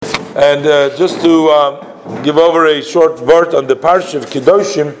And just to give over a short word on the Parsha of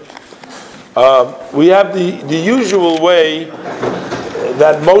Kedoshim, we have the usual way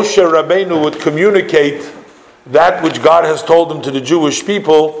that Moshe Rabbeinu would communicate that which God has told him to the Jewish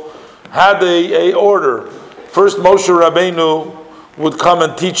people, had a order. First, Moshe Rabbeinu would come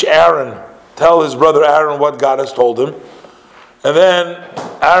and teach Aaron, tell his brother Aaron what God has told him. And then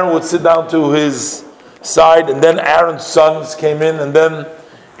Aaron would sit down to his side, and then Aaron's sons came in, and then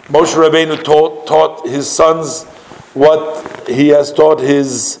Moshe Rabbeinu taught his sons what he has taught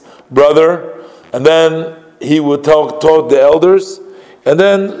his brother, and then he would taught the elders, and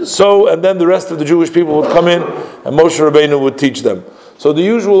then the rest of the Jewish people would come in, and Moshe Rabbeinu would teach them. So the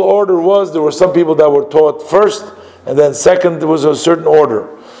usual order was there were some people that were taught first, and then second there was a certain order.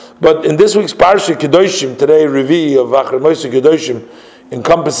 But in this week's Parsha Kedoshim, today Revi of Achrei Moshe Kedoshim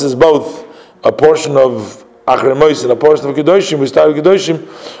encompasses both a portion of Achrei Moshe and a portion of Kedoshim. We start with Kedoshim.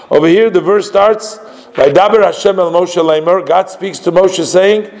 Over here the verse starts by Daber Hashem el Moshe Leimer. God speaks to Moshe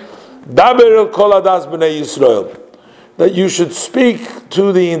saying, Daber el kol adas b'nei Yisrael, that you should speak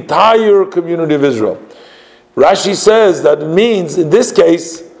to the entire community of Israel. Rashi says that it means, in this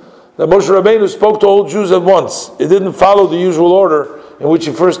case, that Moshe Rabbeinu spoke to all Jews at once. It didn't follow the usual order in which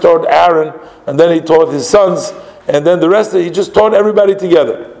he first taught Aaron, and then he taught his sons, and then the rest of it, he just taught everybody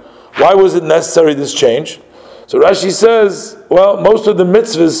together. Why was it necessary, this change? So Rashi says, well, most of the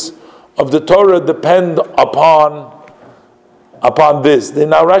mitzvahs of the Torah depend upon this.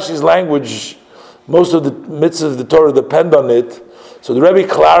 Now Rashi's language, most of the mitzvahs of the Torah depend on it. So the Rebbe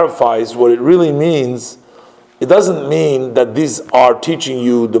clarifies what it really means. It doesn't mean that these are teaching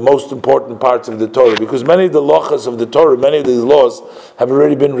you the most important parts of the Torah, because many of the lochas of the Torah, many of these laws have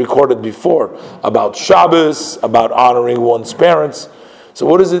already been recorded before, about Shabbos, about honoring one's parents. So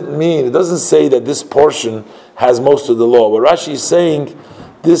what does it mean? It doesn't say that this portion has most of the law. But Rashi is saying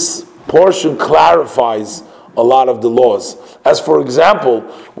this portion clarifies a lot of the laws. As for example,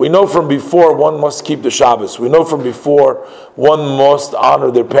 we know from before one must keep the Shabbos. We know from before one must honor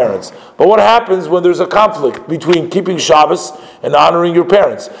their parents. But what happens when there's a conflict between keeping Shabbos and honoring your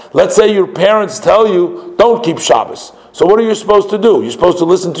parents? Let's say your parents tell you, don't keep Shabbos. So what are you supposed to do? You're supposed to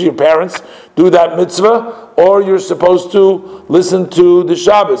listen to your parents, do that mitzvah, or you're supposed to listen to the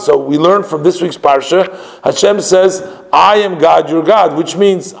Shabbos. So we learn from this week's Parsha, Hashem says, I am God, your God, which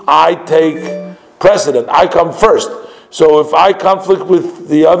means I take precedent. I come first. So if I conflict with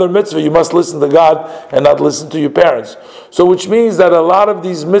the other mitzvah, you must listen to God and not listen to your parents. So which means that a lot of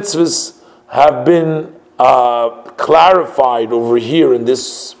these mitzvahs have been clarified over here in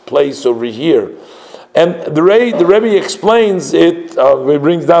this place over here. And the Rebbe explains it, he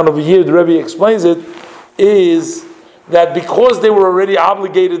brings down over here, the Rebbe explains it, is that because they were already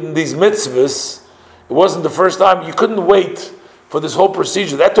obligated in these mitzvahs, it wasn't the first time, you couldn't wait for this whole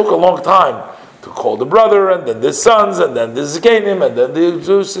procedure. That took a long time. To call the brother, and then the sons, and then the Zikanim, and then the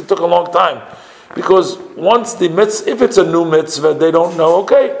Jews. It took a long time. Because once the mitzvah, if it's a new mitzvah, they don't know,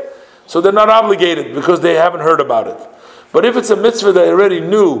 okay. So they're not obligated because they haven't heard about it. But if it's a mitzvah they already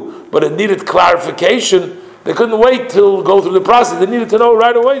knew, but it needed clarification, they couldn't wait till go through the process. They needed to know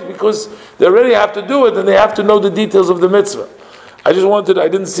right away because they already have to do it, and they have to know the details of the mitzvah. I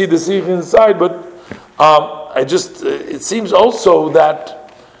didn't see the seif inside, but it seems also that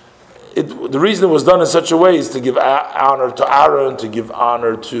the reason it was done in such a way is to give honor to Aaron, to give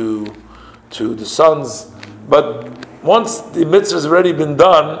honor to the sons. But once the mitzvah has already been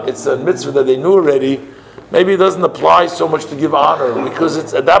done, it's a mitzvah that they knew already. Maybe it doesn't apply so much to give honor, because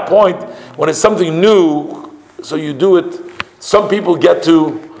it's at that point when it's something new, so you do it. Some people get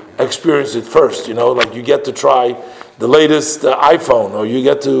to experience it first, like you get to try the latest iPhone, or you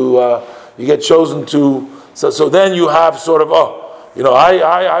get chosen to. So then you have sort of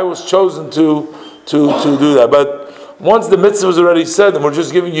I was chosen to do that. But once the mitzvah was already said, and we're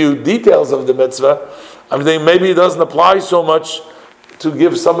just giving you details of the mitzvah, I mean, maybe it doesn't apply so much to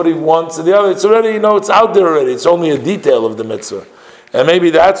give somebody once and the other. It's already, it's out there already. It's only a detail of the mitzvah. And maybe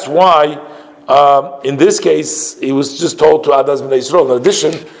that's why, in this case, he was just told to Adas B'nai Yisrael, in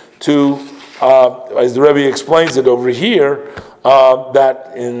addition to, as the Rebbe explains it over here,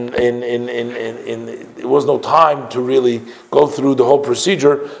 that it was no time to really go through the whole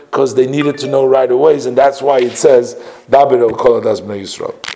procedure because they needed to know right away, and that's why it says Daber el kol adas b'nei Yisrael.